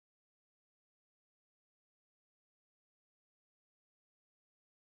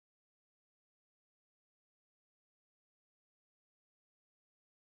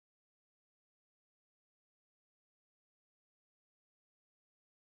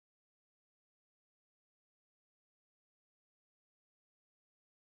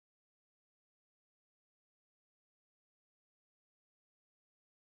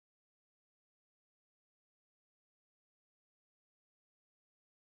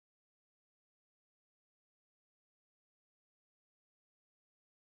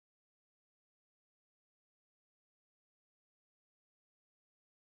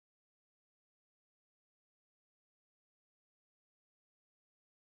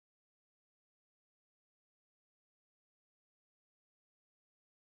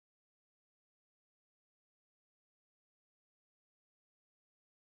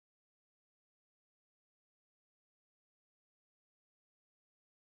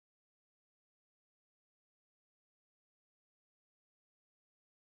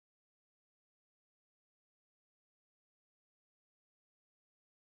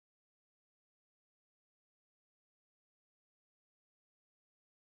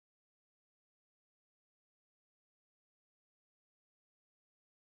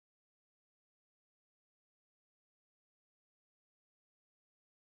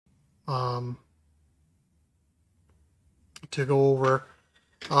um, to go over.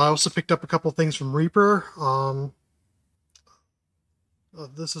 I also picked up a couple things from Reaper.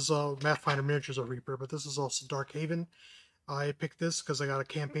 This is Mathfinder Miniatures of Reaper, but this is also Dark Haven. I picked this because I got a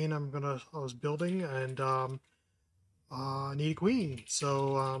campaign I was building, and I need a queen.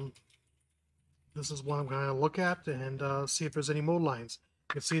 So this is what I'm going to look at and see if there's any mold lines.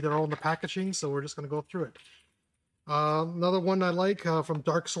 You can see they're all in the packaging, so we're just going to go through it. Another one I like from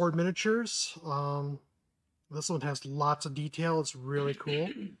Dark Sword Miniatures. This one has lots of detail. It's really cool.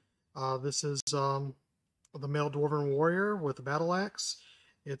 This is the male dwarven warrior with a battle axe.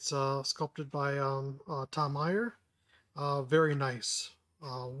 It's sculpted by Tom Meyer. Very nice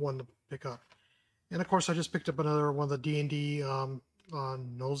one to pick up. And of course, I just picked up another one of the D&D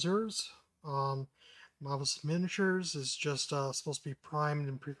Nosers. Marvelous Miniatures is just supposed to be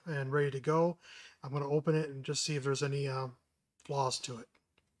primed and ready to go. I'm going to open it and just see if there's any flaws to it.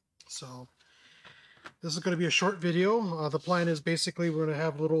 So this is going to be a short video. The plan is basically we're going to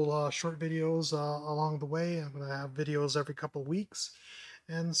have little short videos along the way. I'm going to have videos every couple of weeks.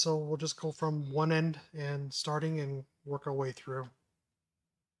 And so we'll just go from one end and starting and work our way through.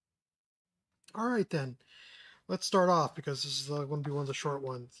 All right then. Let's start off because this is going to be one of the short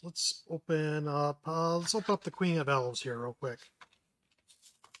ones. Let's open up the Queen of Elves here real quick.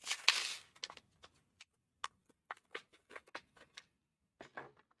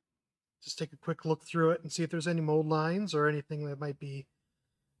 Just take a quick look through it and see if there's any mold lines or anything that might be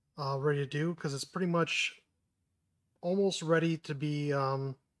ready to do, because it's pretty much almost ready to be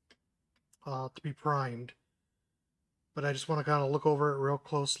primed. But I just want to kind of look over it real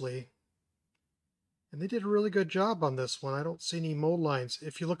closely. And they did a really good job on this one. I don't see any mold lines.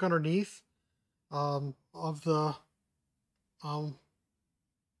 If you look underneath of the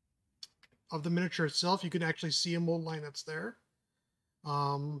miniature itself, you can actually see a mold line that's there.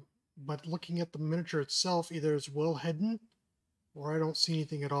 But looking at the miniature itself, either it's well hidden or I don't see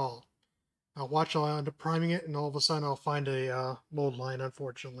anything at all. I'll watch, I'll end up priming it, and all of a sudden I'll find a mold line,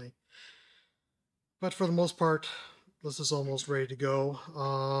 unfortunately. But for the most part, this is almost ready to go.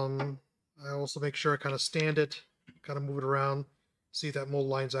 I also make sure I kind of stand it, kind of move it around, see if that mold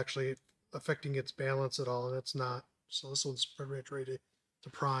line's actually affecting its balance at all, and it's not. So this one's pretty much ready to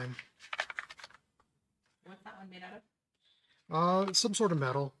prime. What's that one made out of? Some sort of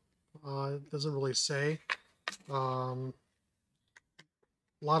metal. It doesn't really say. A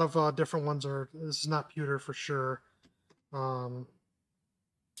lot of different ones are. This is not pewter for sure. I'm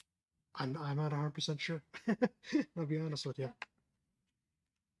not 100% sure. I'll be honest with you.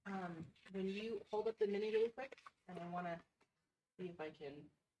 When you hold up the mini really quick, and I want to see if I can,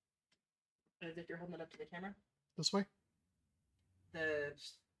 as if you're holding it up to the camera. This way? The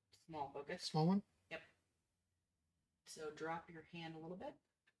small focus. Small one? Yep. So drop your hand a little bit.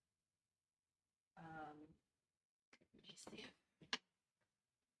 Let me see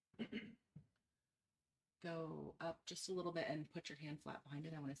it. Go up just a little bit and put your hand flat behind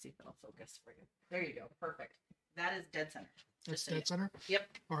it. I want to see if it'll focus for you. There you go. Perfect. That is dead center. That's dead center? Yep.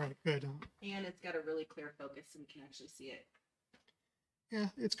 All right, good. And it's got a really clear focus, so we can actually see it. Yeah,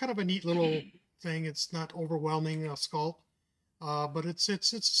 it's kind of a neat little thing. It's not overwhelming sculpt, but it's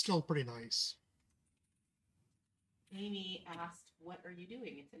still pretty nice. Amy asked, "What are you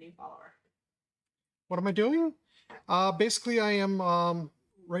doing?" It's a new follower. What am I doing? Basically, I am.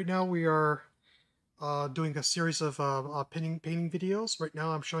 Right now, we are doing a series of painting videos. Right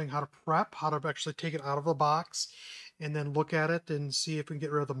now, I'm showing how to prep, how to actually take it out of the box, and then look at it and see if we can get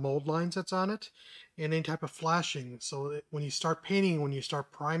rid of the mold lines that's on it, and any type of flashing. So that when you start painting, when you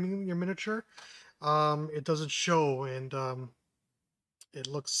start priming your miniature, it doesn't show, and it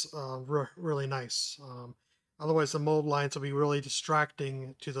looks really nice. Otherwise, the mold lines will be really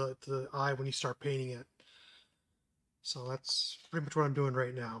distracting to the eye when you start painting it. So that's pretty much what I'm doing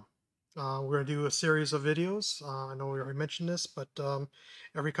right now. We're going to do a series of videos. I know we already mentioned this, but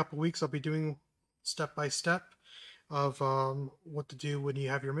every couple of weeks I'll be doing step by step of what to do when you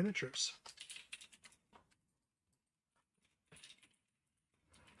have your miniatures.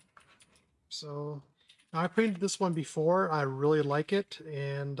 So I painted this one before. I really like it,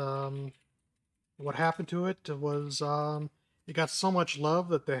 and what happened to it was it got so much love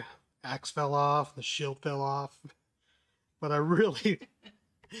that the axe fell off, the shield fell off. But I really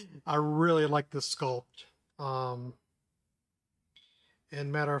like this sculpt. And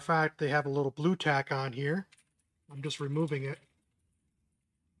matter of fact, they have a little blue tack on here. I'm just removing it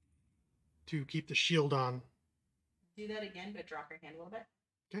to keep the shield on. Do that again, but drop your hand a little bit.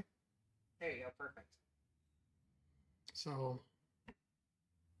 Okay. There you go. Perfect. So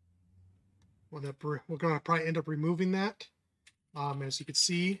we're going to probably end up removing that. As you can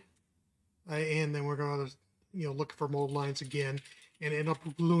see, And then we're going to, look for mold lines again and end up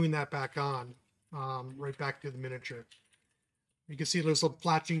gluing that back on, right back to the miniature. You can see there's a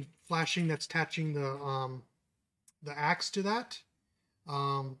flashing that's attaching the axe to that,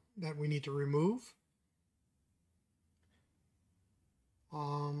 that we need to remove.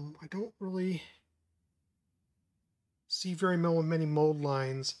 I don't really see very many mold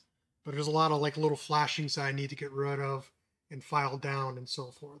lines, but there's a lot of like little flashings that I need to get rid of and file down and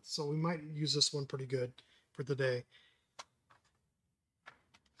so forth. So we might use this one pretty good for the day.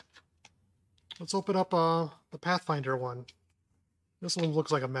 Let's open up the Pathfinder one. This one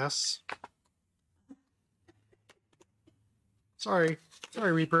looks like a mess. Sorry,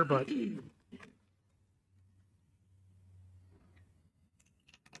 Reaper, but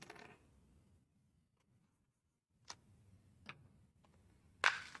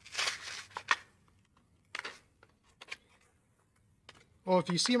oh, if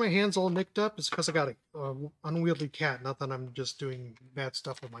you see my hands all nicked up, it's because I got a unwieldy cat. Not that I'm just doing bad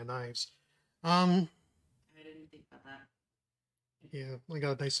stuff with my knives. I didn't think about that. Yeah, I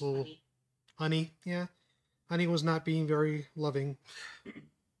got a nice little Honey. honey. Yeah, honey was not being very loving.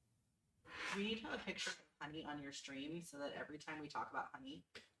 We need to have a picture of Honey on your stream so that every time we talk about Honey,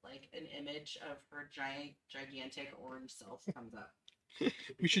 like an image of her gigantic orange self comes up.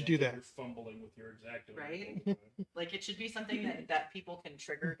 We should do that. You're fumbling with your X-Acto. Right? Like it should be something that people can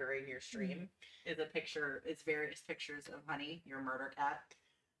trigger during your stream. Is a picture. It's various pictures of Honey, your murder cat.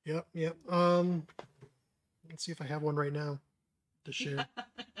 Yep. Let's see if I have one right now to share.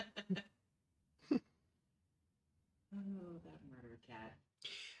 Oh, that murder cat.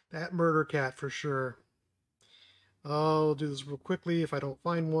 That murder cat for sure. I'll do this real quickly if I don't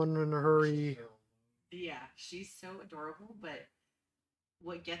find one in a hurry. Yeah, she's so adorable, but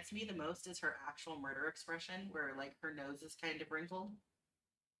what gets me the most is her actual murder expression, where like her nose is kind of wrinkled.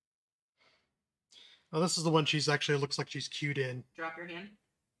 Oh, this is the one she's actually looks like she's cute in. Drop your hand.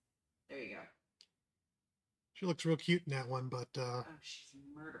 There you go. She looks real cute in that one, but oh, she's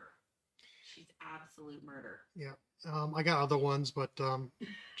murder. She's absolute murder. Yeah. I got other ones, but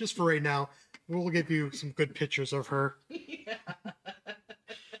just for right now, we'll give you some good pictures of her. Yeah.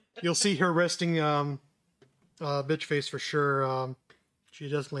 You'll see her resting bitch face for sure. She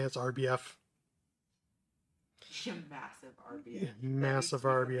definitely has RBF. Massive RBF. Massive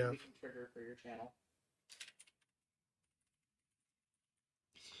RBF. Trigger for your channel.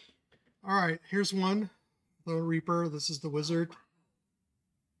 All right, here's one. The Reaper. This is the Wizard.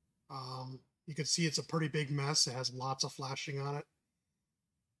 You can see it's a pretty big mess. It has lots of flashing on it.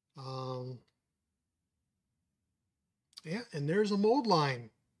 Yeah, and there's a mold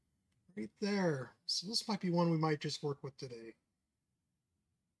line right there. So this might be one we might just work with today.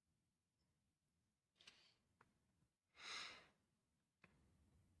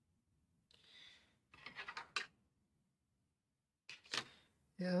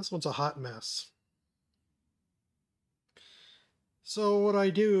 Yeah, this one's a hot mess. So what I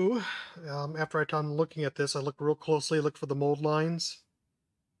do, after I'm done looking at this, I look real closely, look for the mold lines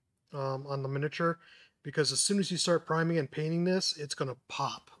on the miniature, because as soon as you start priming and painting this, it's going to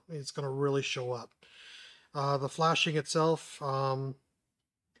pop. It's going to really show up. The flashing itself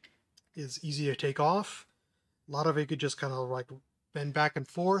is easy to take off. A lot of it you could just kind of like bend back and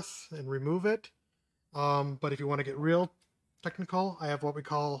forth and remove it. But if you want to get real technical, I have what we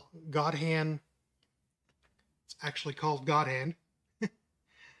call God hand. It's actually called God hand.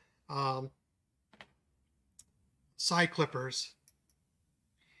 Side clippers.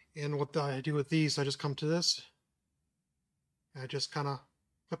 And what I do with these, I just come to this, and I just kind of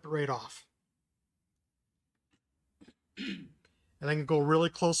clip it right off. And I can go really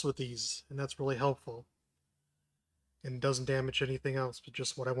close with these, and that's really helpful. And it doesn't damage anything else, but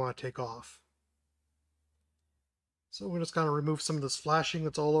just what I want to take off. So we're just going to remove some of this flashing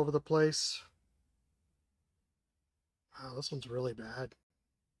that's all over the place. Wow, this one's really bad.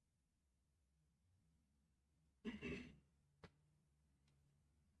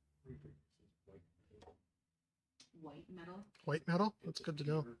 White metal. White metal? That's good to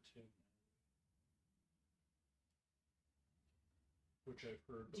know. Which I've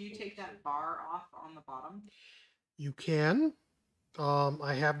heard. Do you take that bar off on the bottom? You can.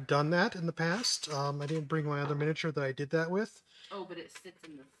 I have done that in the past. I didn't bring my other miniature that I did that with. Oh, but it sits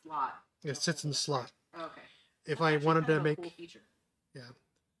in the slot. It sits in the slot. Oh, okay. If That's I actually wanted kind to of a make, cool feature. yeah,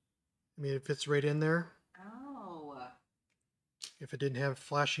 I mean, it fits right in there. Oh. If it didn't have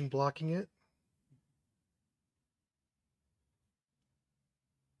flashing blocking it.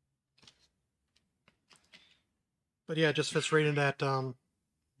 But yeah, it just fits right in that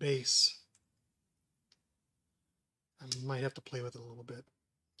base. I might have to play with it a little bit.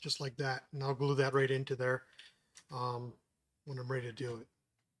 just like that, and I'll glue that right into there when I'm ready to do it.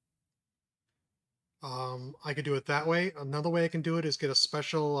 I could do it that way. Another way I can do it is get a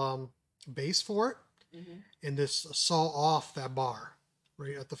special base for it, and just saw off that bar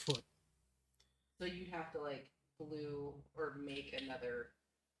right at the foot. So you'd have to like glue or make another,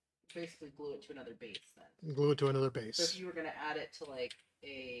 basically glue it to another base then. Glue it to another base. So if you were going to add it to like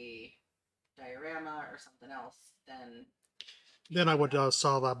a diorama or something else, then I would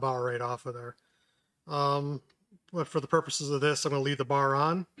saw that bar right off of there. But for the purposes of this, I'm going to leave the bar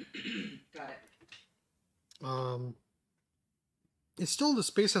on. Got it. It's still, the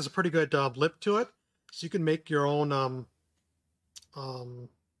space has a pretty good lip to it, so you can make your own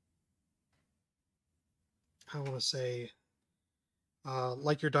I want to say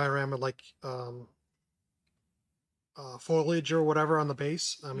like your diorama, like foliage or whatever on the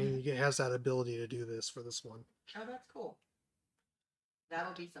base. I mean, it has that ability to do this for this one. Oh, that's cool.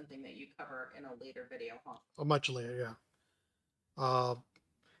 That'll be something that you cover in a later video, huh? Oh, much later, yeah.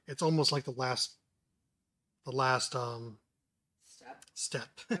 It's almost like the last step.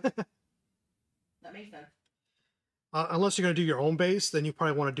 Okay. That makes sense. Unless you're going to do your own base, then you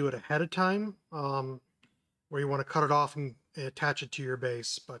probably want to do it ahead of time, where you want to cut it off and attach it to your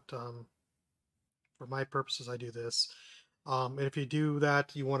base. But for my purposes, I do this. And if you do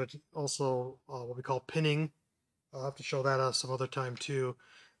that, you want to also what we call pinning. I'll have to show that some other time too,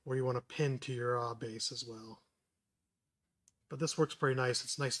 where you want to pin to your base as well. But this works pretty nice.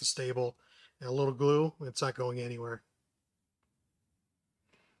 It's nice and stable. And a little glue, it's not going anywhere.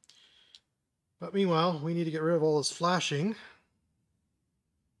 But meanwhile, we need to get rid of all this flashing.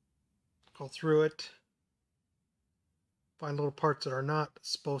 Go through it. Find little parts that are not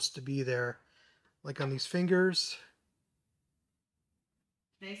supposed to be there. Like on these fingers.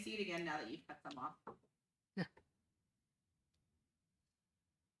 Can I see it again now that you've cut them off? Yeah.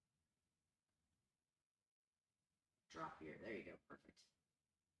 Drop here. There you go. Perfect.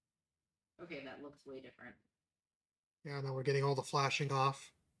 Okay, that looks way different. Yeah, now we're getting all the flashing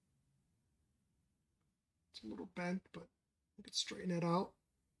off. It's a little bent, but we can straighten it out.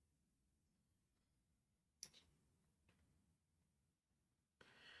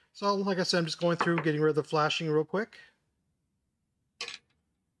 So, like I said, I'm just going through getting rid of the flashing real quick.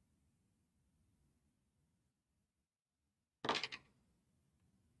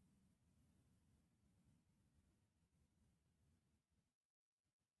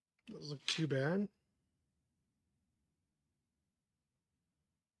 Doesn't look too bad.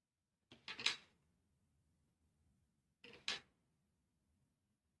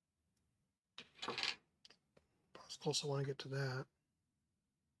 As close as I want to get to that.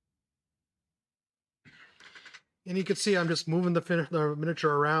 And you can see I'm just moving the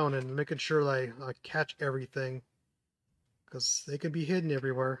miniature around and making sure that I catch everything, because they can be hidden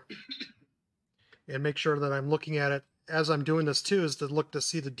everywhere. And make sure that I'm looking at it as I'm doing this too, is to look to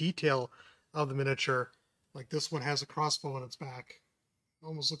see the detail of the miniature. Like this one has a crossbow on its back. It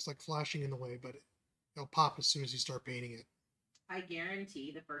almost looks like flashing in the way, but it'll pop as soon as you start painting it. I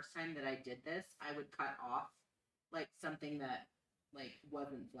guarantee the first time that I did this, I would cut off like something that like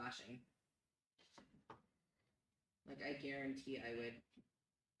wasn't flashing. Like I guarantee I would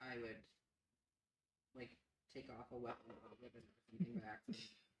like take off a weapon or something by accident.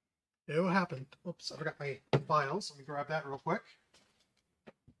 It will happen. Oops, I forgot my files. Let me grab that real quick.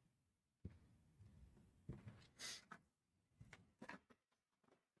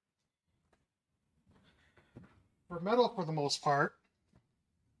 For metal, for the most part,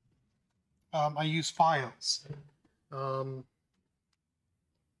 I use files.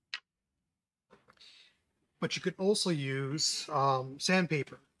 But you could also use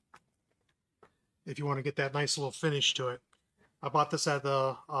sandpaper if you want to get that nice little finish to it. I bought this at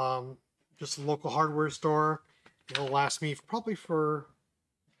the just a local hardware store. It'll last me probably for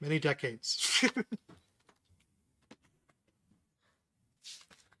many decades.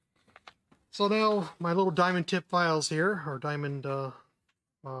 So now my little diamond tip files here, or diamond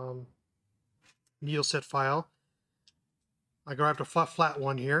needle set file. I grabbed a flat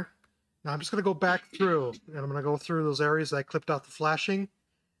one here. Now I'm just going to go back through, and I'm going to go through those areas that I clipped out the flashing.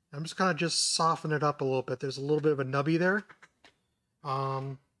 I'm just kind of just soften it up a little bit. There's a little bit of a nubby there.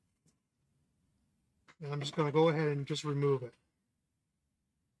 And I'm just going to go ahead and just remove it.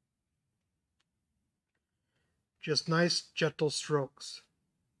 Just nice, gentle strokes.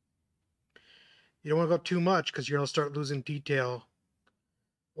 You don't want to go too much because you're going to start losing detail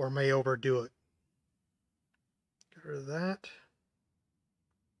or may overdo it. Get rid of that.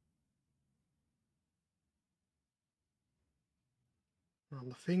 On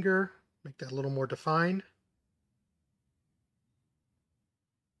the finger, make that a little more defined.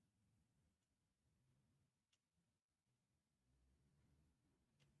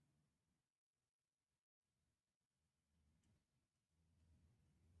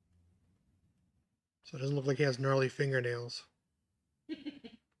 So it doesn't look like he has gnarly fingernails.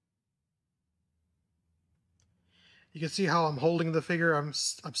 You can see how I'm holding the figure. I'm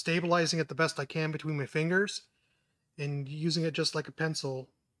stabilizing it the best I can between my fingers and using it just like a pencil.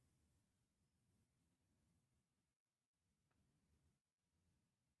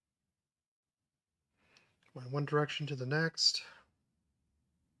 Going one direction to the next.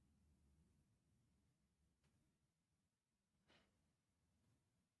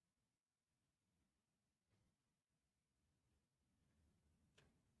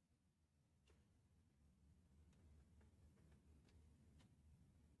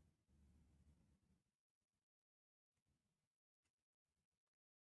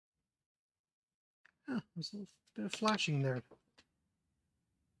 There's a little bit of flashing there.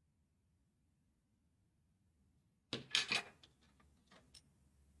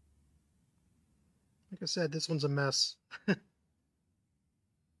 Like I said, this one's a mess.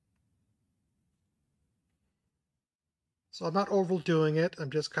 So I'm not overdoing it. I'm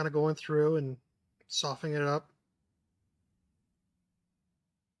just kind of going through and softening it up.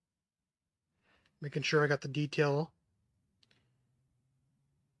 Making sure I got the detail.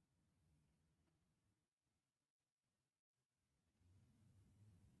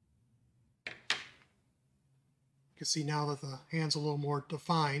 You can see now that the hand's a little more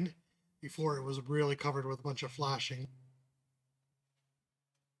defined. Before it was really covered with a bunch of flashing.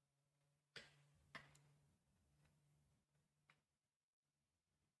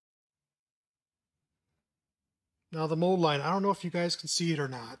 Now the mold line, I don't know if you guys can see it or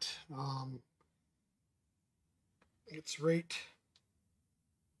not. It's right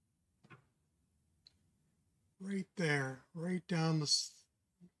there, right down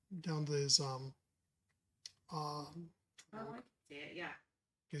down to his Oh, I can see it, yeah.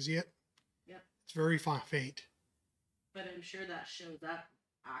 you see it? Yep. It's very faint. But I'm sure that shows up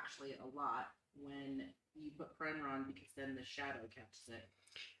actually a lot when you put primer on, because then the shadow catches it.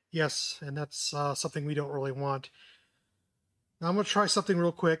 Yes, and that's something we don't really want. Now I'm going to try something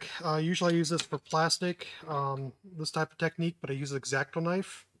real quick. Usually I use this for plastic, this type of technique, but I use an X-Acto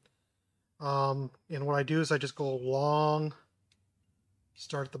knife. And what I do is I just go along,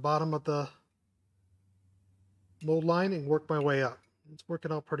 start at the bottom of the mold line and work my way up. It's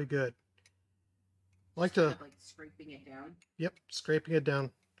working out pretty good. I like to, Kind of like scraping it down. yep, scraping it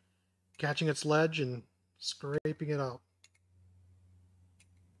down, catching its ledge and scraping it out.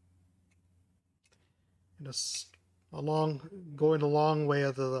 And just going the long way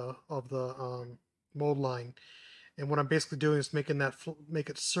of the mold line. And what I'm basically doing is making that make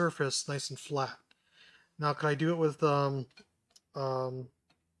its surface nice and flat. Now, can I do it with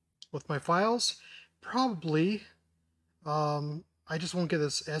my files? Probably. I just won't get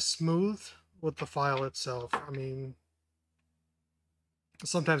this as smooth with the file itself. I mean,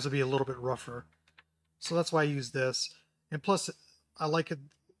 sometimes it'll be a little bit rougher. So that's why I use this. And plus, I like it.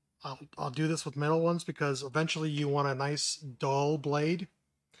 I'll do this with metal ones because eventually you want a nice dull blade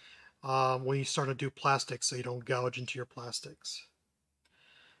when you start to do plastics, so you don't gouge into your plastics.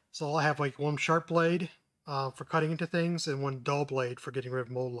 So I'll have like one sharp blade for cutting into things and one dull blade for getting rid of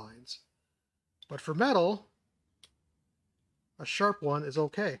mold lines. But for metal, a sharp one is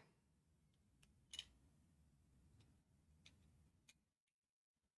okay.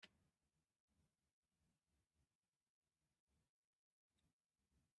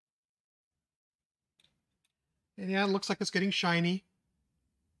 And yeah, it looks like it's getting shiny.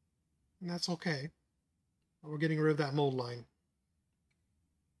 And that's okay. We're getting rid of that mold line.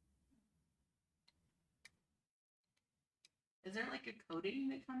 Is there like a coating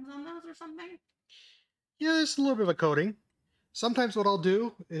that comes on those or something? Yeah, it's a little bit of a coating. Sometimes what I'll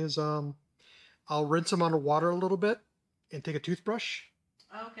do is I'll rinse them under water a little bit and take a toothbrush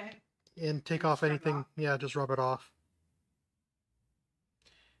Oh, okay. and take And off just rub it anything. off? Yeah, just rub it off.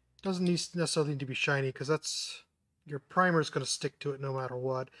 Doesn't necessarily need to be shiny because that's your primer is going to stick to it no matter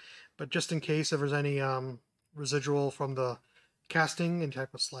what. But just in case if there's any residual from the casting, any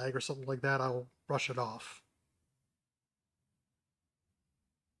type of slag or something like that, I'll brush it off.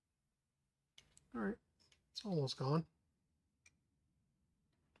 All right, it's almost gone.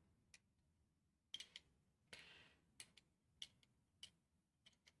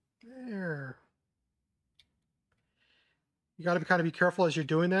 There. You got to kind of be careful as you're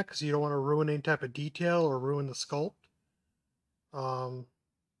doing that because you don't want to ruin any type of detail or ruin the sculpt.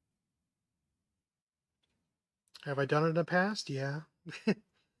 Have I done it in the past? Yeah.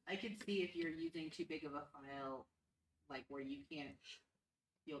 I could see if you're using too big of a file, like where you can't,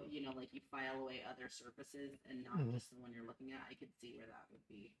 you know, like you file away other surfaces and not Mhm. just the one you're looking at. I could see where that would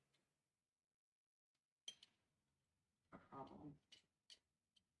be a problem.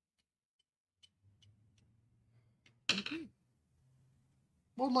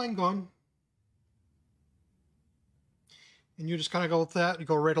 mold line gone. And you just kind of go with that. You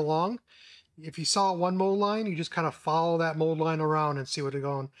go right along. If you saw one mold line, you just kind of follow that mold line around and see where they're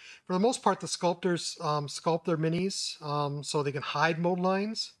going. For the most part, the sculptors sculpt their minis so they can hide mold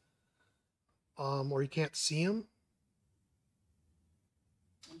lines, or you can't see them.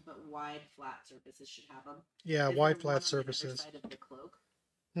 But wide, flat surfaces should have them. Yeah, Is wide, there flat one surfaces. on the other side of the cloak?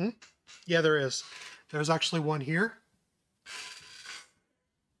 Yeah, there is. There's actually one here.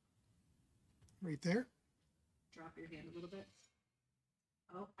 Right there. Drop your hand a little bit.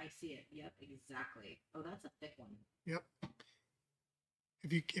 Oh, I see it. Yep, exactly. Oh, that's a thick one. Yep.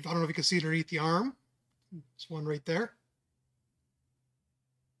 If I don't know if you can see it underneath the arm, there's one right there.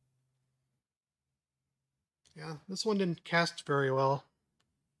 Yeah, this one didn't cast very well.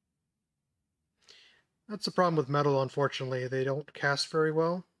 That's the problem with metal, unfortunately. They don't cast very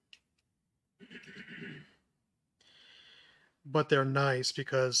well. But they're nice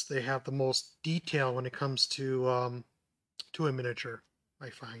because they have the most detail when it comes to a miniature, I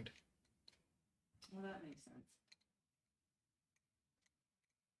find. Well, that makes sense.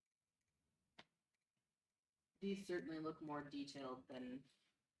 These certainly look more detailed than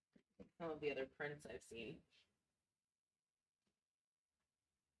some of the other prints I've seen.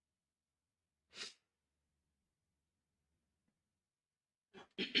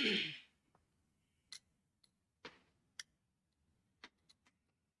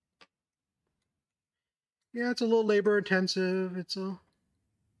 Yeah, it's a little labor intensive.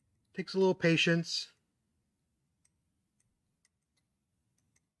 Takes a little patience.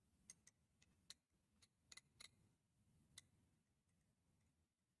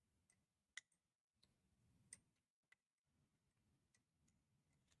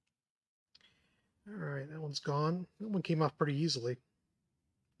 All right, that one's gone. That one came off pretty easily.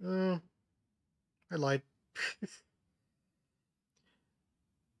 I lied.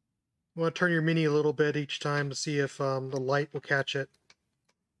 You want to turn your mini a little bit each time to see if the light will catch it.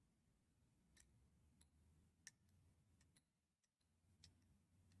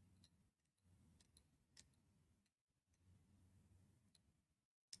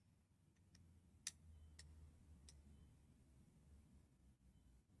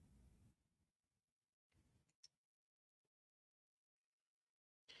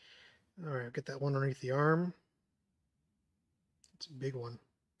 All right, get that one underneath the arm. It's a big one.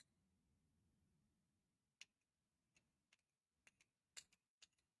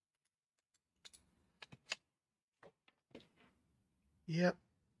 Yep,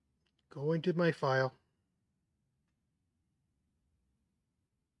 going to my file.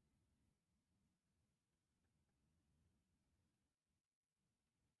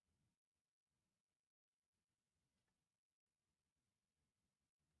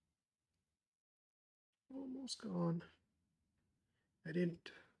 Almost gone. I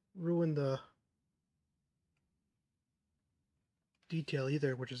didn't ruin the detail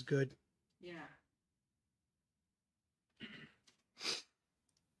either, which is good. Yeah.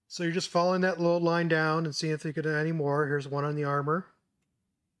 So you're just following that little line down and seeing if you could add any more. Here's one on the armor.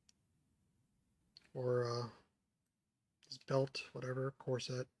 Or his belt, whatever,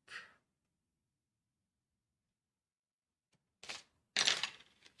 corset.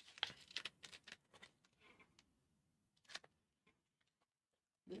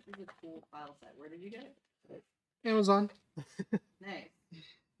 This is a cool file set. Where did you get it? Amazon. Nice.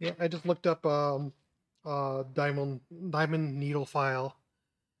 Yeah, I just looked up diamond needle file,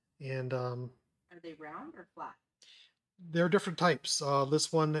 and Are they round or flat? there are different types.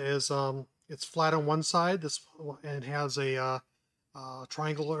 This one is it's flat on one side. This and has a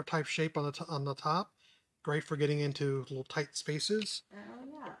triangular type shape on the top. Great for getting into little tight spaces. Oh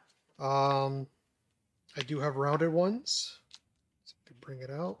yeah. I do have rounded ones. So I can bring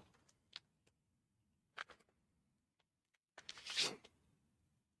it out.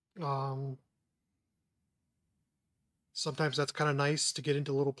 Sometimes that's kind of nice to get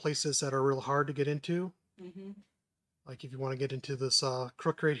into little places that are real hard to get into. Mm-hmm. Like if you want to get into this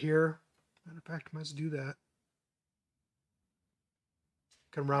crook right here. Matter of fact, I might do that.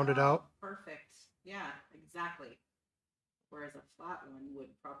 Can round it out. Perfect. Yeah, exactly. Whereas a flat one would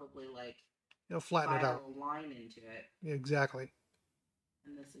probably like It'll flatten it out. a line into it. Yeah, exactly.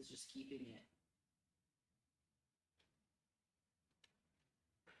 And this is just keeping it.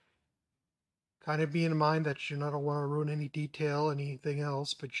 Kind of be in mind that you don't want to ruin any detail, anything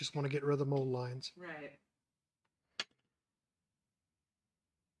else, but you just want to get rid of the mold lines. Right.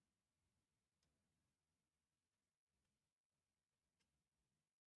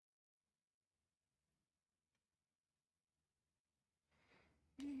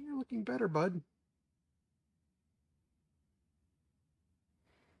 You're looking better, bud.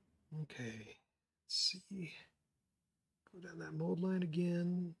 Okay, let's see. Go down that mold line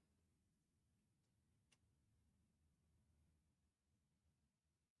again.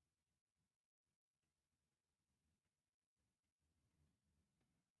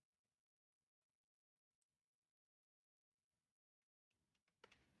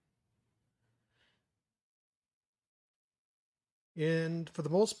 And for the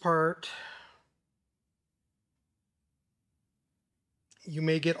most part, you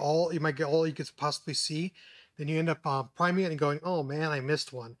might get all you could possibly see. Then you end up priming it and going, oh man, I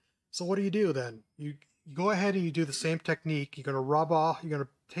missed one. So what do then? You go ahead and you do the same technique. You're going to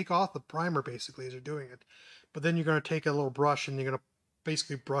take off the primer basically as you're doing it. But then you're going to take a little brush and you're going to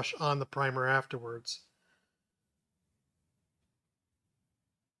basically brush on the primer afterwards.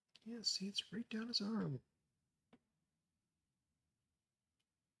 Yeah, see, it's right down his arm.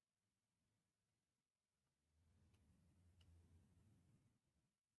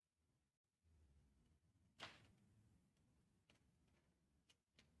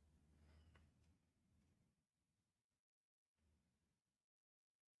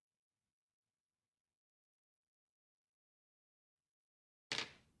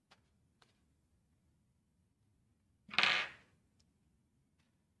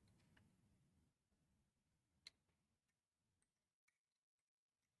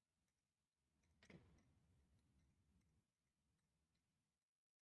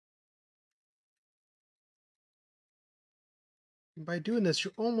 And by doing this,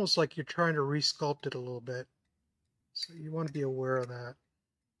 you're almost like you're trying to resculpt it a little bit. So you want to be aware of that.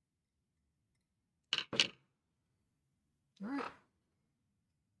 All right.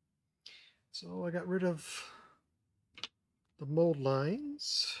 So I got rid of the mold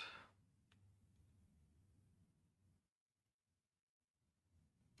lines.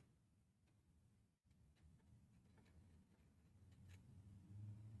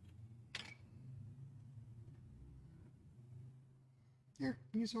 Here,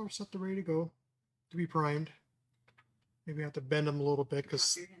 these are set to ready to go, to be primed. Maybe I have to bend them a little bit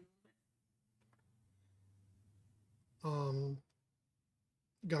because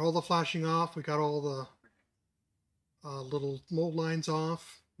got all the flashing off. We got all the little mold lines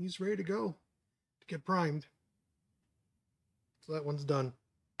off. He's ready to go to get primed. So that one's done.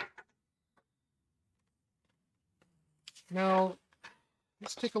 Now,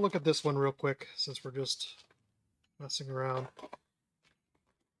 let's take a look at this one real quick since we're just messing around.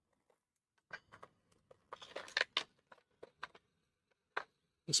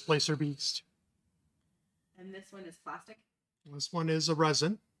 Displacer Beast. And this one is plastic? This one is a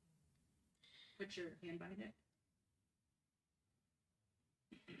resin. Put your hand behind it.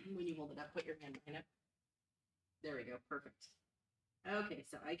 When you hold it up, put your hand behind it. There we go. Perfect. Okay,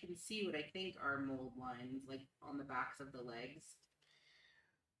 so I can see what I think are mold lines, like on the backs of the legs.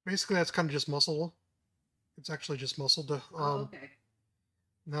 Basically, that's kind of just muscle. It's actually just muscle. Okay.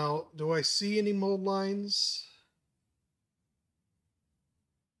 Now, do I see any mold lines?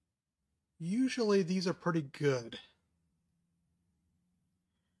 Usually, these are pretty good.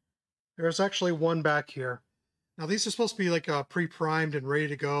 There's actually one back here. Now, these are supposed to be like pre-primed and ready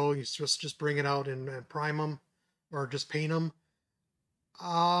to go. You just bring it out and prime them, or just paint them.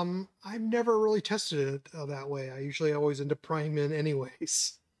 I've never really tested it that way. I usually always end up priming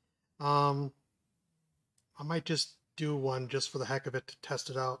anyways. I might just do one just for the heck of it to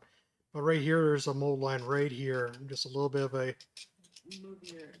test it out. But right here, there's a mold line right here. Just a little bit of a... Move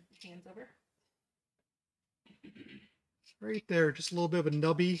your hands over. Right there, just a little bit of a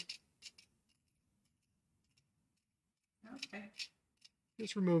nubby. Okay.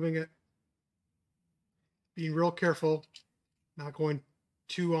 Just removing it. Being real careful. Not going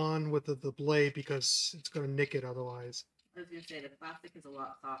too on with the blade because it's going to nick it otherwise. I was going to say, the plastic is a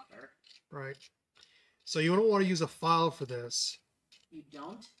lot softer. Right. So you don't want to use a file for this. You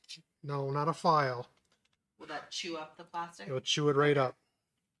don't? No, not a file. Will that chew up the plastic? It would chew it right up.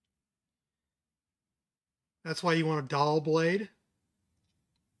 That's why you want a dowel blade,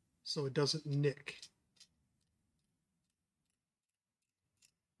 so it doesn't nick.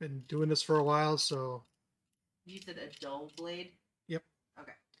 Been doing this for a while, so... You said a dull blade? Yep.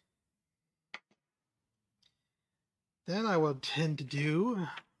 Okay. Then I would tend to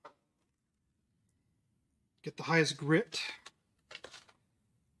get the highest grit.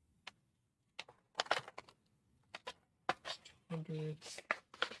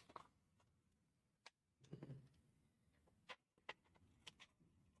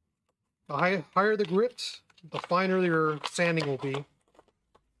 The higher the grit, the finer your sanding will be.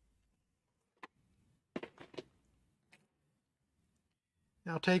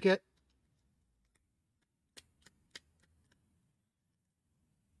 Now take it.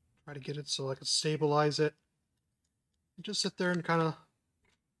 Try to get it so I can stabilize it. And just sit there and kind of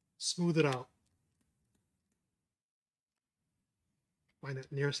smooth it out. Find that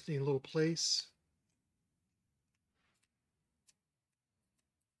nearest little place.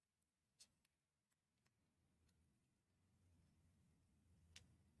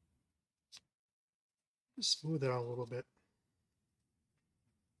 Just smooth it out a little bit.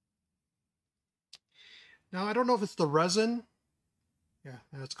 Now, I don't know if it's the resin. Yeah,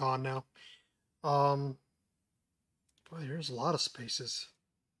 it's gone now. Boy, there's a lot of spaces.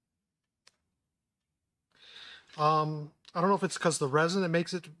 I don't know if it's because the resin that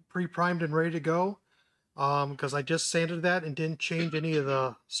makes it pre-primed and ready to go. Because I just sanded that and didn't change any of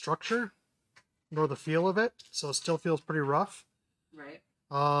the structure nor the feel of it, so it still feels pretty rough. Right.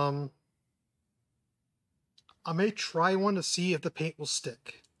 I may try one to see if the paint will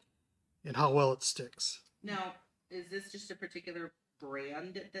stick and how well it sticks. Now, is this just a particular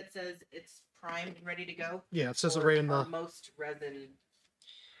brand that says it's primed and ready to go? Yeah, it says it Or right in are the. most resin.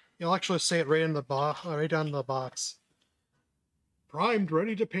 You'll actually say it right in the right on the box. Primed,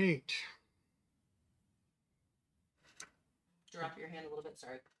 ready to paint. Drop your hand a little bit.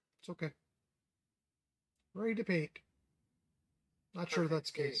 Sorry. It's okay. Ready to paint. Not sure Perfect.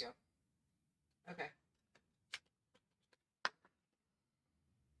 that's the case. There you go. Okay.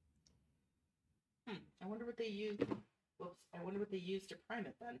 I wonder what they use. Whoops. I wonder what they use to prime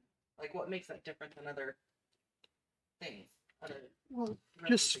it then. Like, what makes that different than other things? Well, resin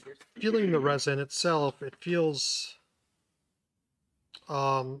just figures? feeling the resin itself, it feels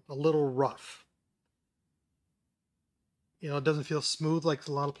a little rough. It doesn't feel smooth like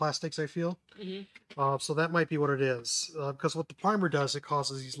a lot of plastics I feel. Mm-hmm. So that might be what it is. Because what the primer does, it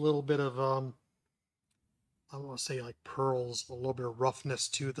causes these little bit of, I don't want to say like pearls, a little bit of roughness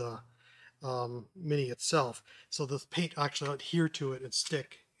to the mini itself. So the paint actually adhere to it and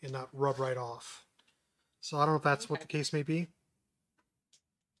stick and not rub right off. So I don't know if that's what the case may be.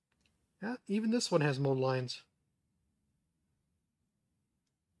 Yeah, even this one has mold lines.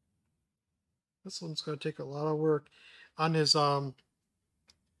 This one's going to take a lot of work. On his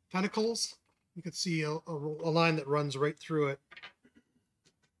tentacles, you can see a line that runs right through it.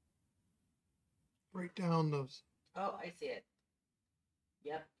 Right down those. Oh, I see it.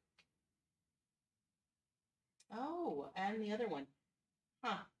 Yep. Oh, and the other one.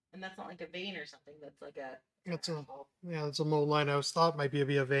 Huh. And that's not like a vein or something. That's like a. It's a mold line. I was thought it might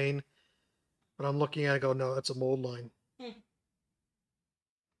be a vein, but I'm looking at it, go, no, it's a mold line. Well,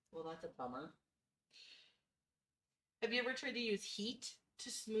 that's a bummer. Have you ever tried to use heat to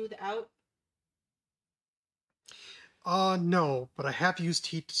smooth out? No, but I have used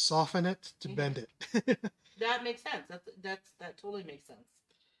heat to soften it, to bend it. That makes sense. That totally makes sense.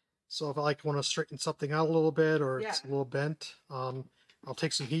 So if I want to straighten something out a little bit or it's a Yeah. little bent, I'll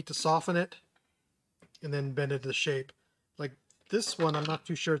take some heat to soften it and then bend it to shape. Like this one, I'm not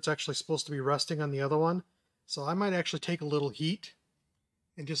too sure it's actually supposed to be resting on the other one. So I might actually take a little heat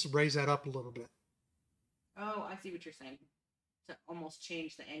and just raise that up a little bit. Oh, I see what you're saying. To almost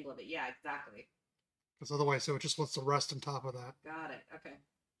change the angle of it. Yeah, exactly. Because otherwise, so it just wants to rest on top of that. Got it. Okay.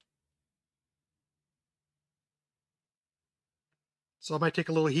 So I might take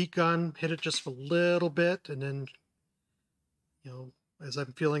a little heat gun, hit it just a little bit, and then, as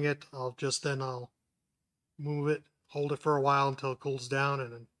I'm feeling it, I'll move it, hold it for a while until it cools down,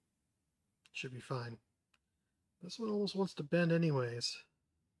 and then it should be fine. This one almost wants to bend anyways.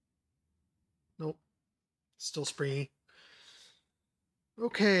 Nope. Still springy.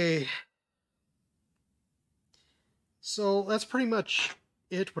 Okay. So that's pretty much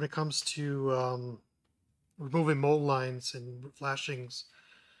it when it comes to removing mold lines and flashings.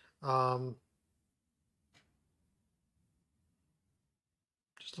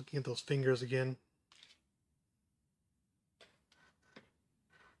 Just looking at those fingers again.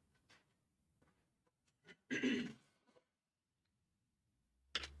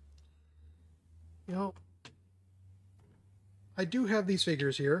 I do have these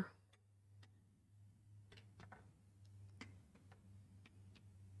figures here.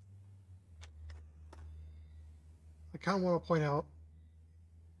 I kind of want to point out,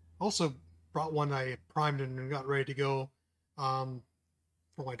 also brought one I primed and got ready to go for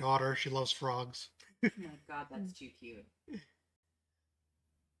my daughter. She loves frogs. Oh my god, that's too cute.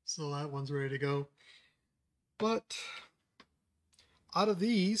 So that one's ready to go. But out of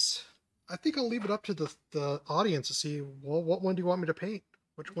these, I think I'll leave it up to the audience to see, well, what one do you want me to paint?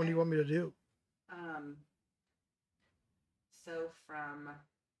 Which one do you want me to do? So from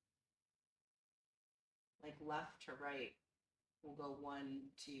like left to right, we'll go 1,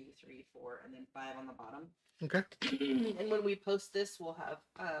 2, 3, 4, and then 5 on the bottom. Okay. And when we post this, we'll have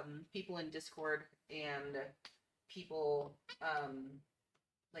people in Discord and people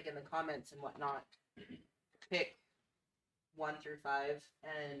like in the comments and whatnot pick 1 through 5,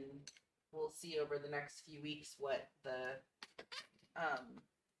 and we'll see over the next few weeks what the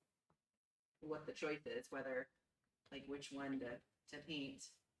choice is, whether like which one to paint.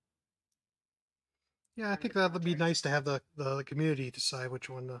 Yeah, I think that would be nice to have the community decide which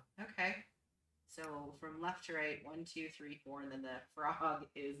one to. Okay. So from left to right, 1, 2, 3, 4, and then the frog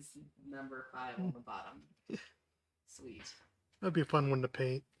is number 5 on the bottom. Sweet. That'd be a fun one to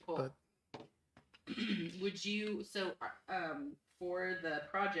paint. Cool. But would you for the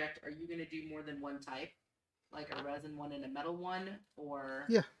project, are you gonna do more than one type? Like a resin one and a metal one, or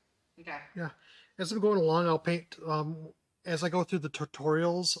yeah. Okay. Yeah. As I'm going along, I'll paint as I go through the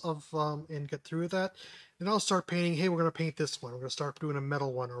tutorials of and get through that, then I'll start painting. Hey, we're gonna paint this one. We're gonna start doing a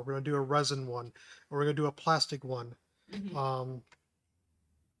metal one, or we're gonna do a resin one, or we're gonna do a plastic one. Mm-hmm.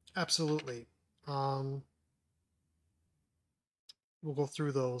 Absolutely. We'll go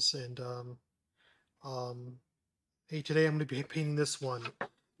through those and hey, today I'm gonna be painting this one.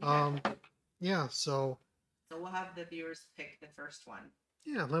 Yeah. So we'll have the viewers pick the first one.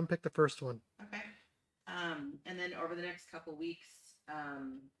 Yeah, let them pick the first one. Okay. And then over the next couple weeks,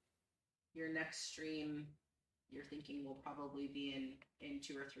 your next stream, you're thinking will probably be in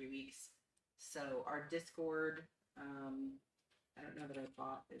 2 or 3 weeks. So our Discord, I don't know that I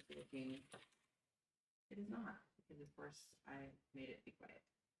bought is looking. It is not, because of course I made it be quiet.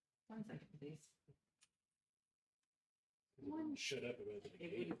 1 second, please. Shut up about the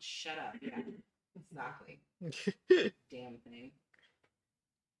It wouldn't shut up. Yeah, exactly. Damn thing.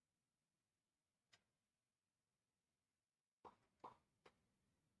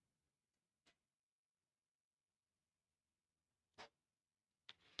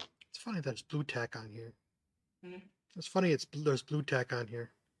 It's funny there's blue tack on here. Hmm? It's funny there's blue tack on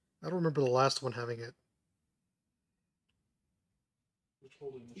here. I don't remember the last one having it. Who's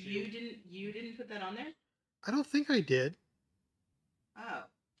holding the shield? You didn't put that on there? I don't think I did. Oh.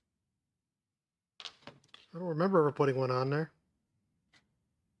 I don't remember ever putting one on there.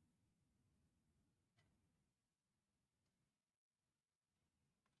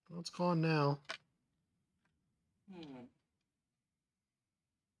 Well, it's gone now.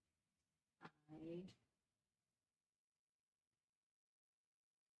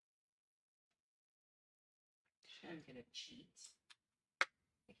 I'm gonna cheat.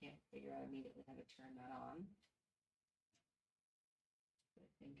 I can't figure out immediately how to turn that on. I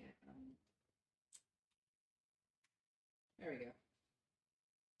think there we go.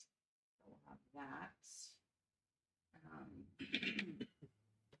 We'll have that.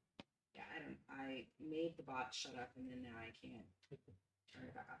 Yeah, I made the bot shut up, and then now I can't turn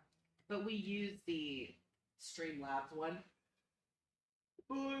it back on. But we use the Streamlabs one.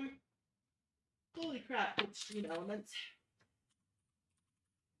 Holy crap, it's Stream Elements.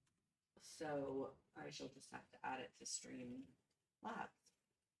 So I shall just have to add it to Streamlabs.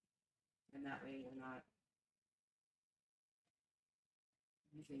 And that way we're not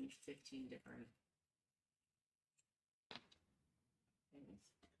using 15 different things.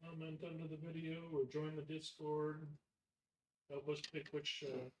 Comment under the video or join the Discord. Help us pick which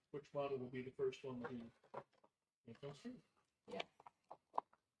model will be the first one that comes through. Yeah.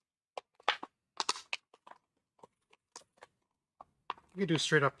 We can do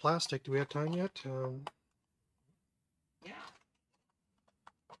straight up plastic. Do we have time yet? Yeah.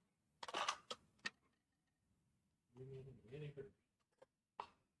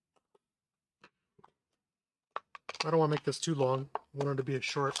 I don't want to make this too long. I want it to be a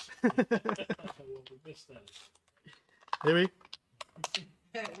short. Well, we missed that. Maybe?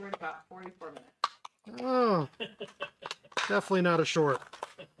 We're at about 44 minutes. Oh, definitely not a short.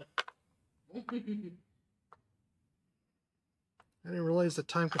 I didn't realize that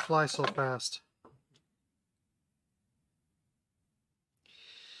time could fly so fast.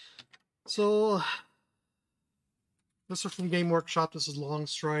 So, this is from Game Workshop. This is Long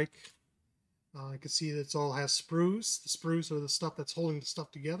Strike. You can see that it all has sprues. The sprues are the stuff that's holding the stuff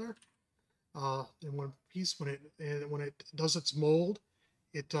together. In one piece, when it does its mold,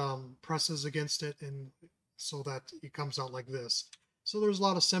 it presses against it, and so that it comes out like this. So there's a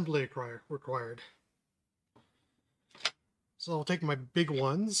lot of assembly required. So I'll take my big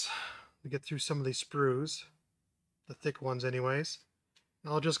ones to get through some of these sprues, the thick ones anyways.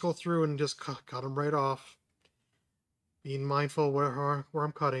 And I'll just go through and just cut them right off, being mindful where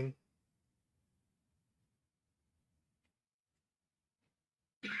I'm cutting.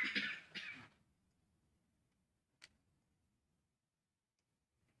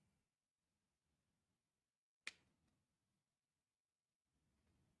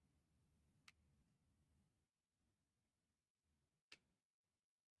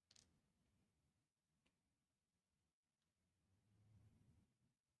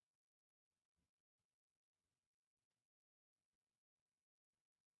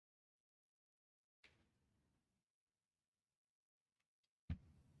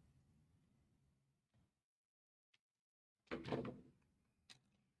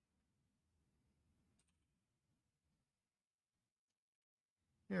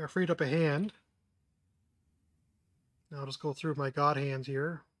 Yeah, I freed up a hand. Now I'll just go through my God hands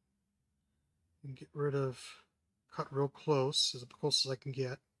here and get rid of, cut real close, as close as I can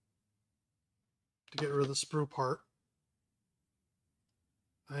get, to get rid of the sprue part.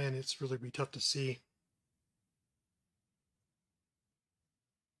 And it's really be tough to see.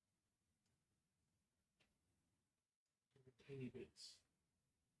 Tiny bits.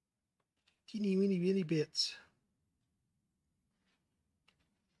 Teeny weeny weeny bits.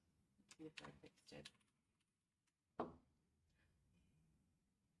 See if I fixed it.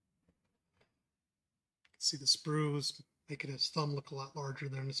 See the sprues making his thumb look a lot larger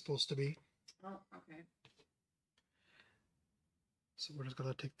than it's supposed to be. Oh, okay. So we're just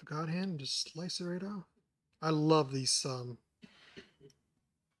gonna take the God hand and just slice it right off. I love these Those,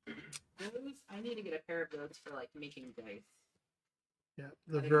 I need to get a pair of those for like making dice. yeah,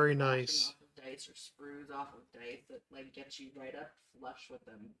 they're Cutting very and flashing nice. Off of dice or sprues off of dice that like gets you right up flush with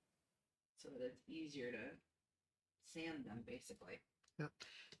them, so that it's easier to sand them basically. Yeah,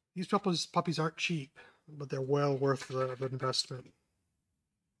 these puppies aren't cheap, but they're well worth the investment.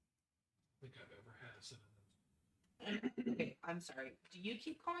 I think I've ever had a set of those. Okay, I'm sorry. Do you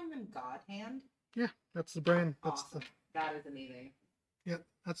keep calling them God Hand? Yeah, that's the brand. That's Awesome. That is amazing. yeah,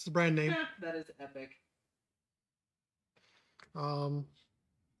 that's the brand name. That is epic.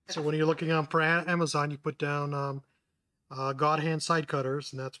 So when you're looking on for Amazon, you put down God hand side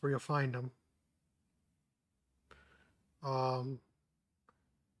cutters, and that's where you'll find them.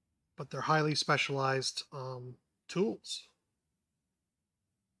 But they're highly specialized tools.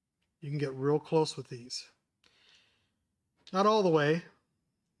 You can get real close with these. Not all the way,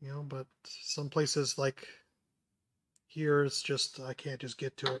 you know, but some places like here, it's just I can't just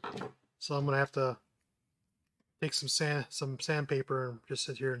get to it. So I'm gonna have to take some sandpaper and just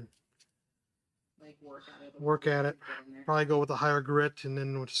sit here and Like work at it. Get in there. Probably go with a higher grit, and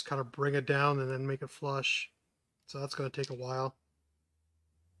then we'll just kind of bring it down and then make it flush. So that's gonna take a while.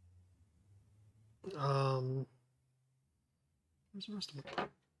 Where's the rest of it?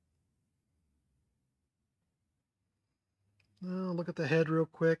 Look at the head real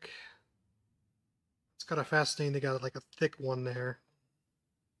quick. It's kind of fascinating. They got like a thick one there.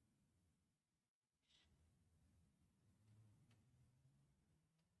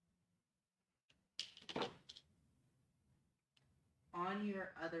 On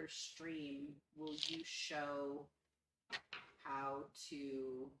your other stream, will you show how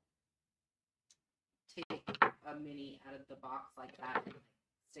to take a mini out of the box like that and like,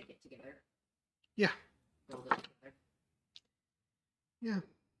 stick it together? Yeah. Build it together. Yeah.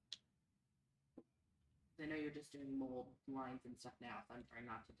 I know you're just doing mold lines and stuff now, so I'm trying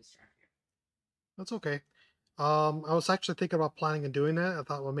not to distract you. That's okay. I was actually thinking about planning and doing that. I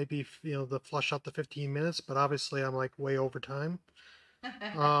thought, well, maybe, you know, the flush out the 15 minutes, but obviously I'm like way over time.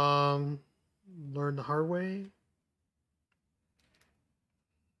 Learn the hard way.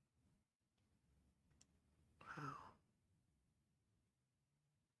 Wow.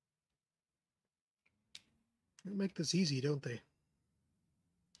 They make this easy, don't they?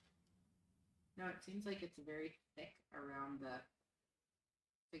 No, it seems like it's very thick around the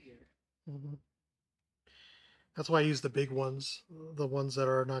figure. Mm-hmm. That's why I use the big ones, the ones that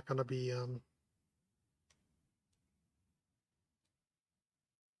are not going to be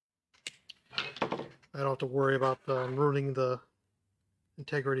I don't have to worry about ruining the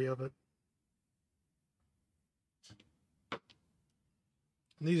integrity of it.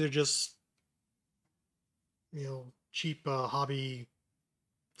 And these are just, you know, cheap hobby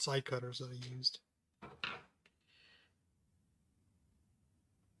side cutters that I used.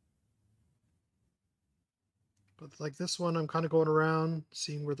 But like this one, I'm kind of going around,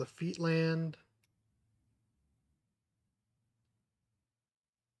 seeing where the feet land.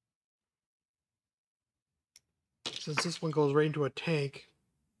 Since this one goes right into a tank,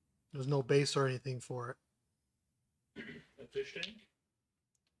 there's no base or anything for it. A fish tank?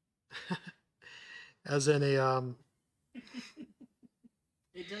 As in a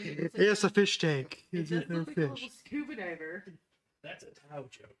It does. it's a fish tank. It It's does a look like a little fish. scuba diver. That's a Tao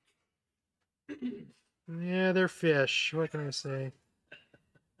joke. Yeah, they're fish. What can I say?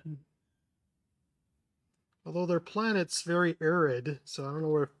 Although their planet's very arid, so I don't know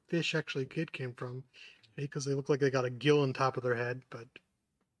where fish actually came from. Because they look like they got a gill on top of their head, but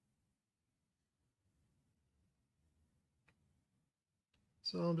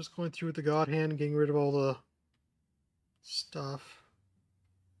so I'm just going through with the God hand, getting rid of all the stuff.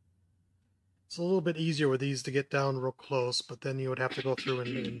 It's a little bit easier with these to get down real close, but then you would have to go through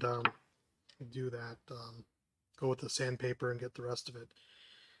and do that. go with the sandpaper and get the rest of it.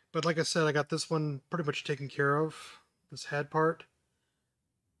 But like I said, I got this one pretty much taken care of, this head part.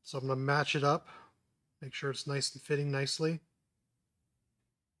 So I'm going to match it up, make sure it's nice and fitting nicely.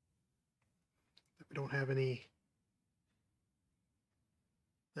 That we don't have any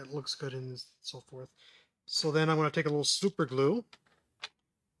that looks good and so forth. So then I'm going to take a little super glue.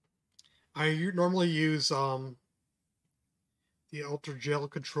 I normally use the Ultra Gel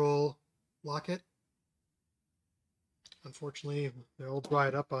Control Locket. Unfortunately, they're all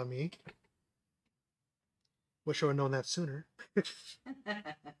dried up on me. Wish I would have known that sooner. It's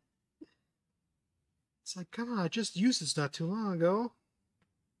like, come on, I just used this not too long ago.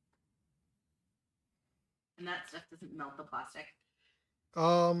 And that stuff doesn't melt the plastic.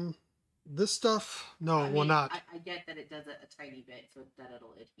 This stuff, no, I mean, will not. I get that it does it a tiny bit so that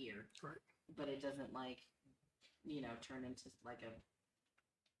it'll adhere. Right. But it doesn't, like, you know, turn into like a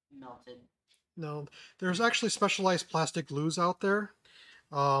melted. No, there's actually specialized plastic glues out there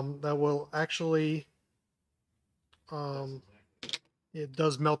that will actually, it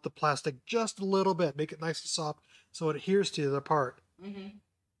does melt the plastic just a little bit, make it nice and soft so it adheres to the part. Mm-hmm.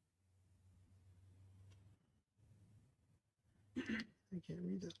 I can't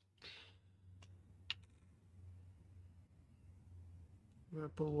read it. I'm going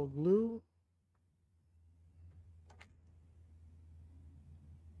to put a little glue.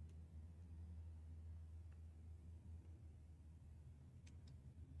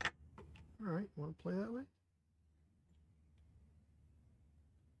 All right, want to play that way?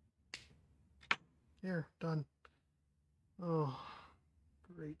 Here, done. Oh,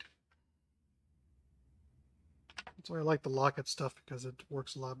 great. That's why I like the Locket stuff, because it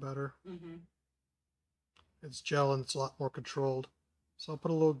works a lot better. Mm-hmm. It's gel and it's a lot more controlled. So I'll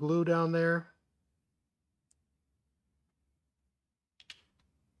put a little glue down there.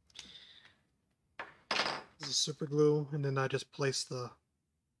 This is super glue, and then I just place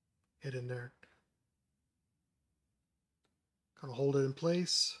it in there. Kind of hold it in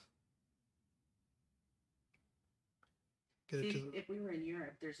place. Get it to See, if we were in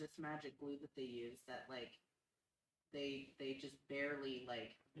Europe, there's this magic glue that they use that, like, they just barely,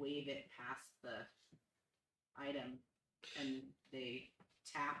 like, wave it past the item, and they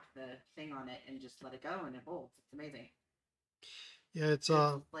tap the thing on it and just let it go, and it holds. It's amazing. yeah, it's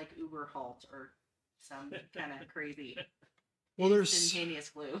like Uber Halt or some kind of crazy well, there's instantaneous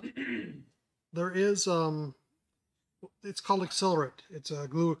glue. there is it's called accelerant. It's a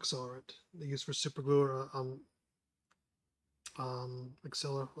glue accelerant they use for super glue or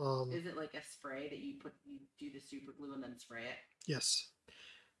Is it like a spray that you do the super glue and then spray it? Yes.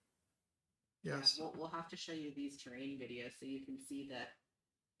 Yes. Yeah, we'll have to show you these terrain videos so you can see the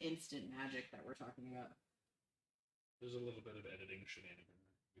instant magic that we're talking about. There's a little bit of editing shenanigan.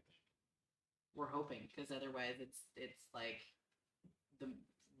 We're hoping, because otherwise it's like the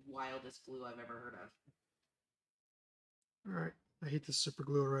wildest glue I've ever heard of. All right. I hate this super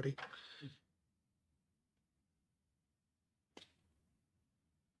glue already.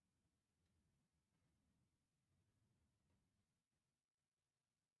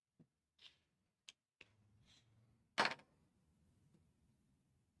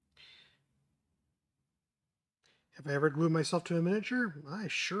 Have I ever glued myself to a miniature? I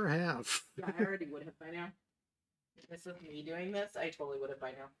sure have. Yeah, I already would have by now. If this was me doing this, I totally would have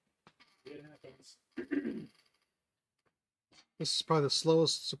by now. It happens. This is probably the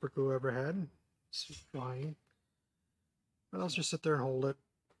slowest super glue I ever had. It's fine. But I'll just sit there and hold it.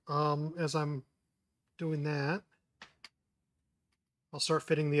 As I'm doing that, I'll start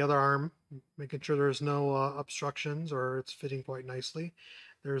fitting the other arm, making sure there's no obstructions or it's fitting quite nicely.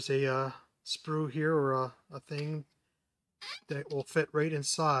 There's a sprue here or a thing that will fit right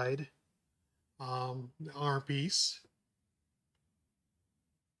inside the arm piece.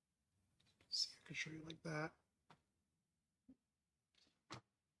 Let's see, I can show you like that.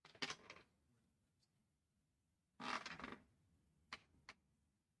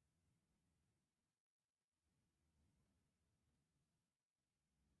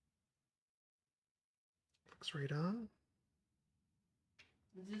 Looks right on.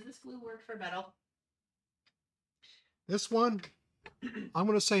 Does this glue work for metal? This one, I'm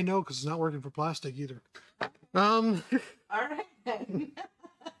going to say no because it's not working for plastic either. All right then.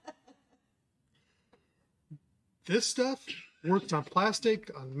 This stuff works on plastic,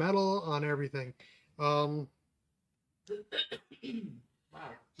 on metal, on everything. Wow.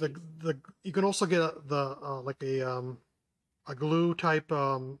 You can also get like a glue type.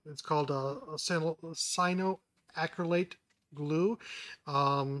 It's called a cyanoacrylate glue,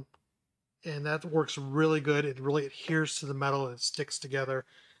 and that works really good. It really adheres to the metal and it sticks together.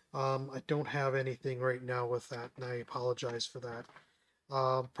 I don't have anything right now with that, and I apologize for that.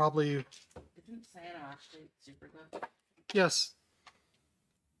 Probably Isn't Santa actually super good? yes,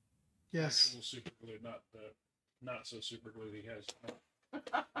 yes. Actual super glue, not the not so super glue he has.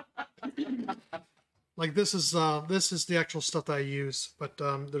 Like this is the actual stuff that I use, but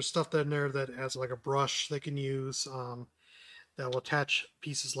there's stuff in there that has like a brush they can use that will attach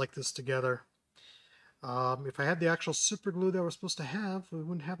pieces like this together. If I had the actual super glue that we're supposed to have, we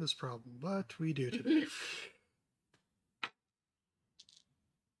wouldn't have this problem, but we do today.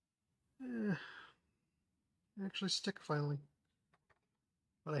 Eh, actually stick finally.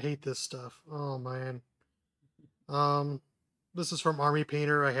 But I hate this stuff. Oh man. Um, this is from Army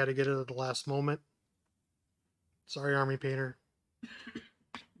Painter. I had to get it at the last moment. Sorry, Army Painter.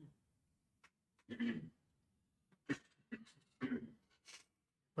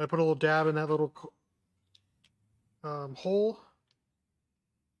 I put a little dab in that little hole.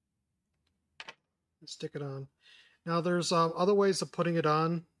 And stick it on. Now there's other ways of putting it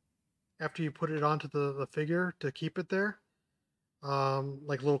on after you put it onto the figure to keep it there.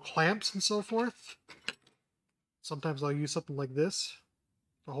 Like little clamps and so forth. Sometimes I'll use something like this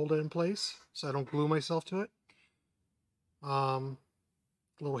to hold it in place so I don't glue myself to it. Little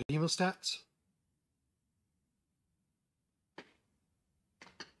hemostats.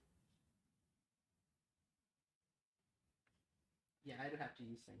 Yeah, I would have to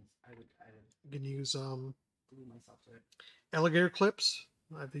use things. I would You can use glue myself to it. alligator clips.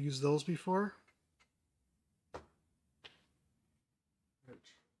 I've used those before.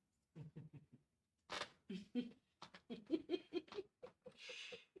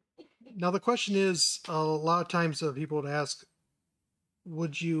 Now the question is, a lot of times people would ask,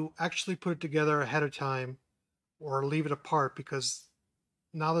 would you actually put it together ahead of time or leave it apart, because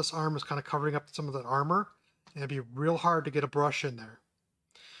now this arm is kind of covering up some of that armor and it'd be real hard to get a brush in there.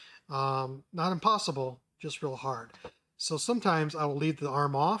 Not impossible, just real hard. So sometimes I will leave the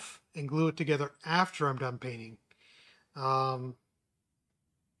arm off and glue it together after I'm done painting.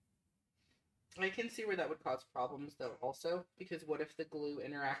 I can see where that would cause problems though also, because what if the glue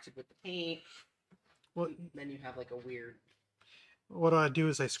interacted with the paint? Well, Then you have like a weird... what I do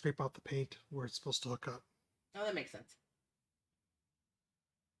is I scrape out the paint where it's supposed to hook up. Oh, that makes sense.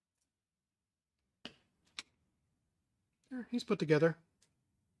 There, he's put together.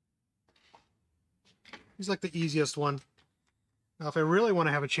 He's like the easiest one. Now if I really want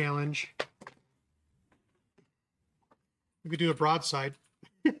to have a challenge, we could do a broadside.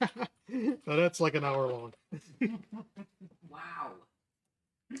 But that's like an hour long. Wow.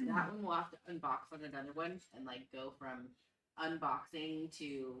 That one we'll have to unbox on another one and like go from unboxing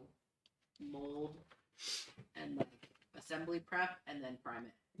to mold and like assembly prep and then prime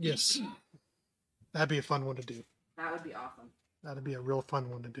it. Yes. That'd be a fun one to do. That would be awesome. That'd be a real fun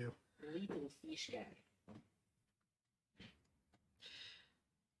one to do. Lethal fish guy.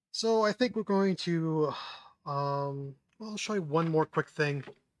 So I think we're going to, well, I'll show you one more quick thing.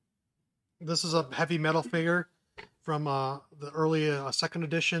 This is a heavy metal figure from the early second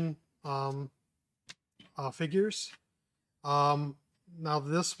edition figures. Now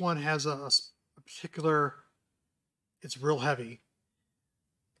this one has a particular, it's real heavy.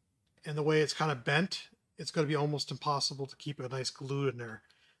 And the way it's kind of bent, it's going to be almost impossible to keep a nice glue in there.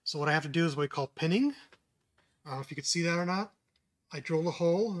 So what I have to do is what we call pinning. I don't know if you can see that or not. I drilled a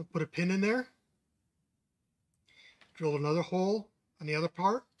hole and put a pin in there. Drilled another hole on the other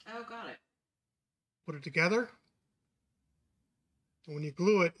part. Oh, got it. Put it together. And when you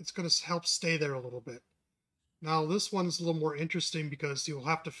glue it, it's going to help stay there a little bit. Now this one's a little more interesting because you'll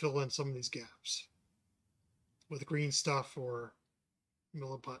have to fill in some of these gaps with green stuff or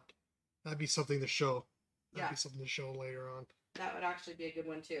milliput. That'd be something to show. That'd be something to show later on. That would actually be a good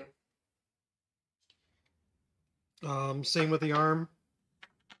one too. Same with the arm.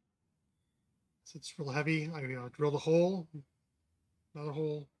 So it's real heavy. I drilled a hole, another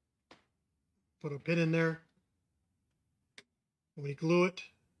hole, put a pin in there. When we glue it,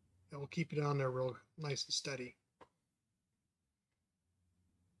 that will keep it on there real nice and steady.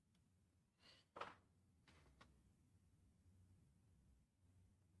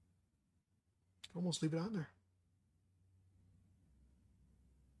 Almost leave it on there.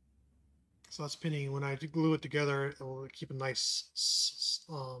 So that's pinning. When I glue it together, it will keep a nice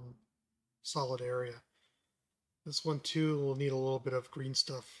solid area. This one too will need a little bit of green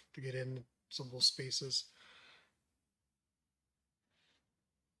stuff to get in some of those spaces.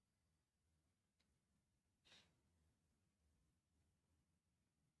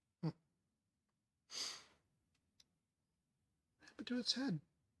 What happened to its head?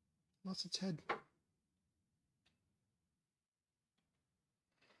 Lost its head.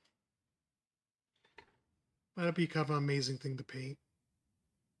 That'd be kind of an amazing thing to paint.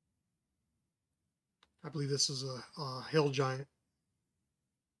 I believe this is a hill giant.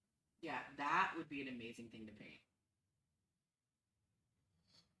 Yeah, that would be an amazing thing to paint.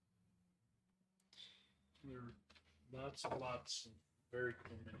 There are lots and lots of very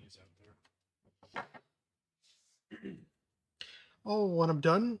cool minis out there. Oh, when I'm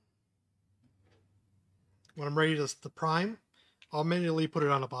done, when I'm ready to prime, I'll manually put it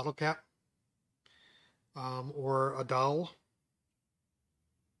on a bottle cap or a dowel.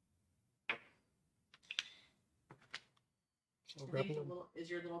 So I think is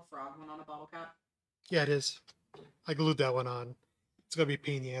your little frog one on a bottle cap? Yeah, it is. I glued that one on. It's gonna be a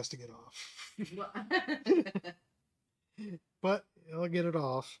pain in the ass to get off. But I'll get it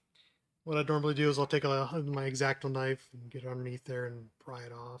off. What I normally do is I'll take my X-Acto knife and get it underneath there and pry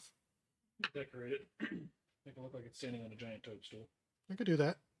it off. Decorate it. Make it look like it's standing on a giant toadstool. I could do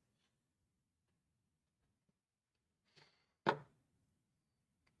that.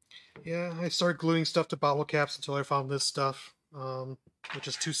 Yeah, I started gluing stuff to bottle caps until I found this stuff, which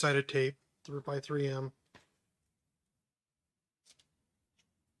is two-sided tape, 3x3M.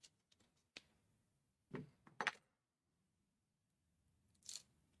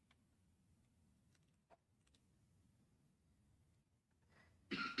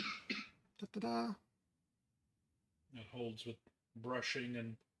 Da-da-da. It holds with brushing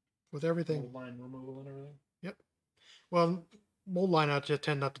and With everything. mold line removal and everything. Yep. Well, mold line, I just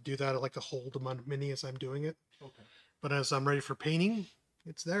tend not to do that. I like to hold them on mini as I'm doing it. Okay. But as I'm ready for painting,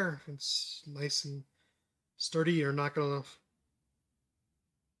 it's there. It's nice and sturdy. You're not gonna.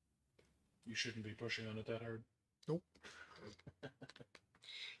 You shouldn't be pushing on it that hard. Nope.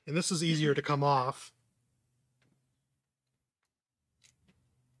 And this is easier to come off.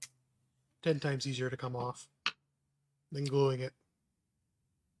 10 times easier to come off than gluing it.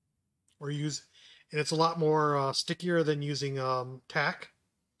 And it's a lot more stickier than using tack,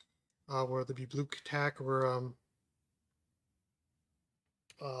 whether it be blue tack or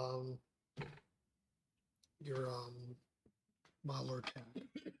your Mylar tack.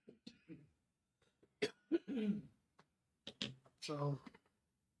 So,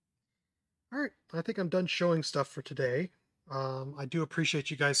 all right, I think I'm done showing stuff for today. I do appreciate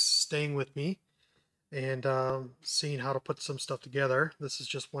you guys staying with me and seeing how to put some stuff together. This is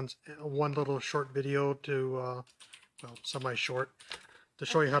just one little short video to, well, semi-short, to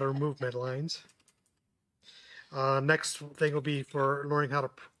show you how to remove midlines. Next thing will be for learning how to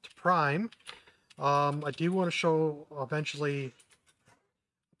prime. I do want to show eventually,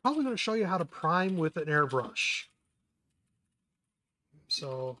 probably going to show you how to prime with an airbrush.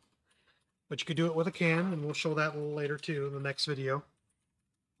 So, but you could do it with a can, and we'll show that a little later too in the next video.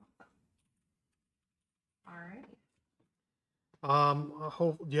 All right.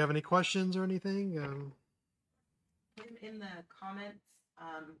 Do you have any questions or anything? Put them in the comments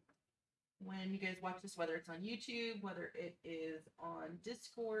when you guys watch this, whether it's on YouTube, whether it is on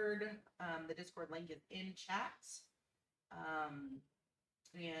Discord. The Discord link is in chat.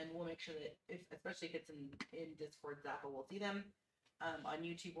 And we'll make sure that especially if it's in Discord, Zappa will see them. On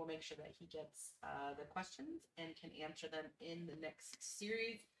YouTube, we'll make sure that he gets the questions and can answer them in the next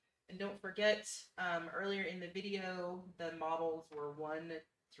series. And don't forget, earlier in the video, the models were 1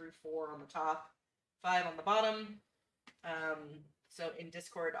 through 4 on the top, 5 on the bottom. So in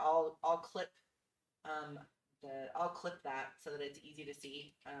Discord, I'll clip that so that it's easy to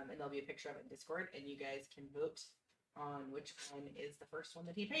see, and there'll be a picture of it in Discord, and you guys can vote on which one is the first one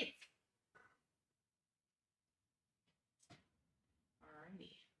that he paints.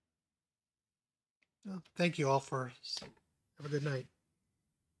 Thank you all have a good night.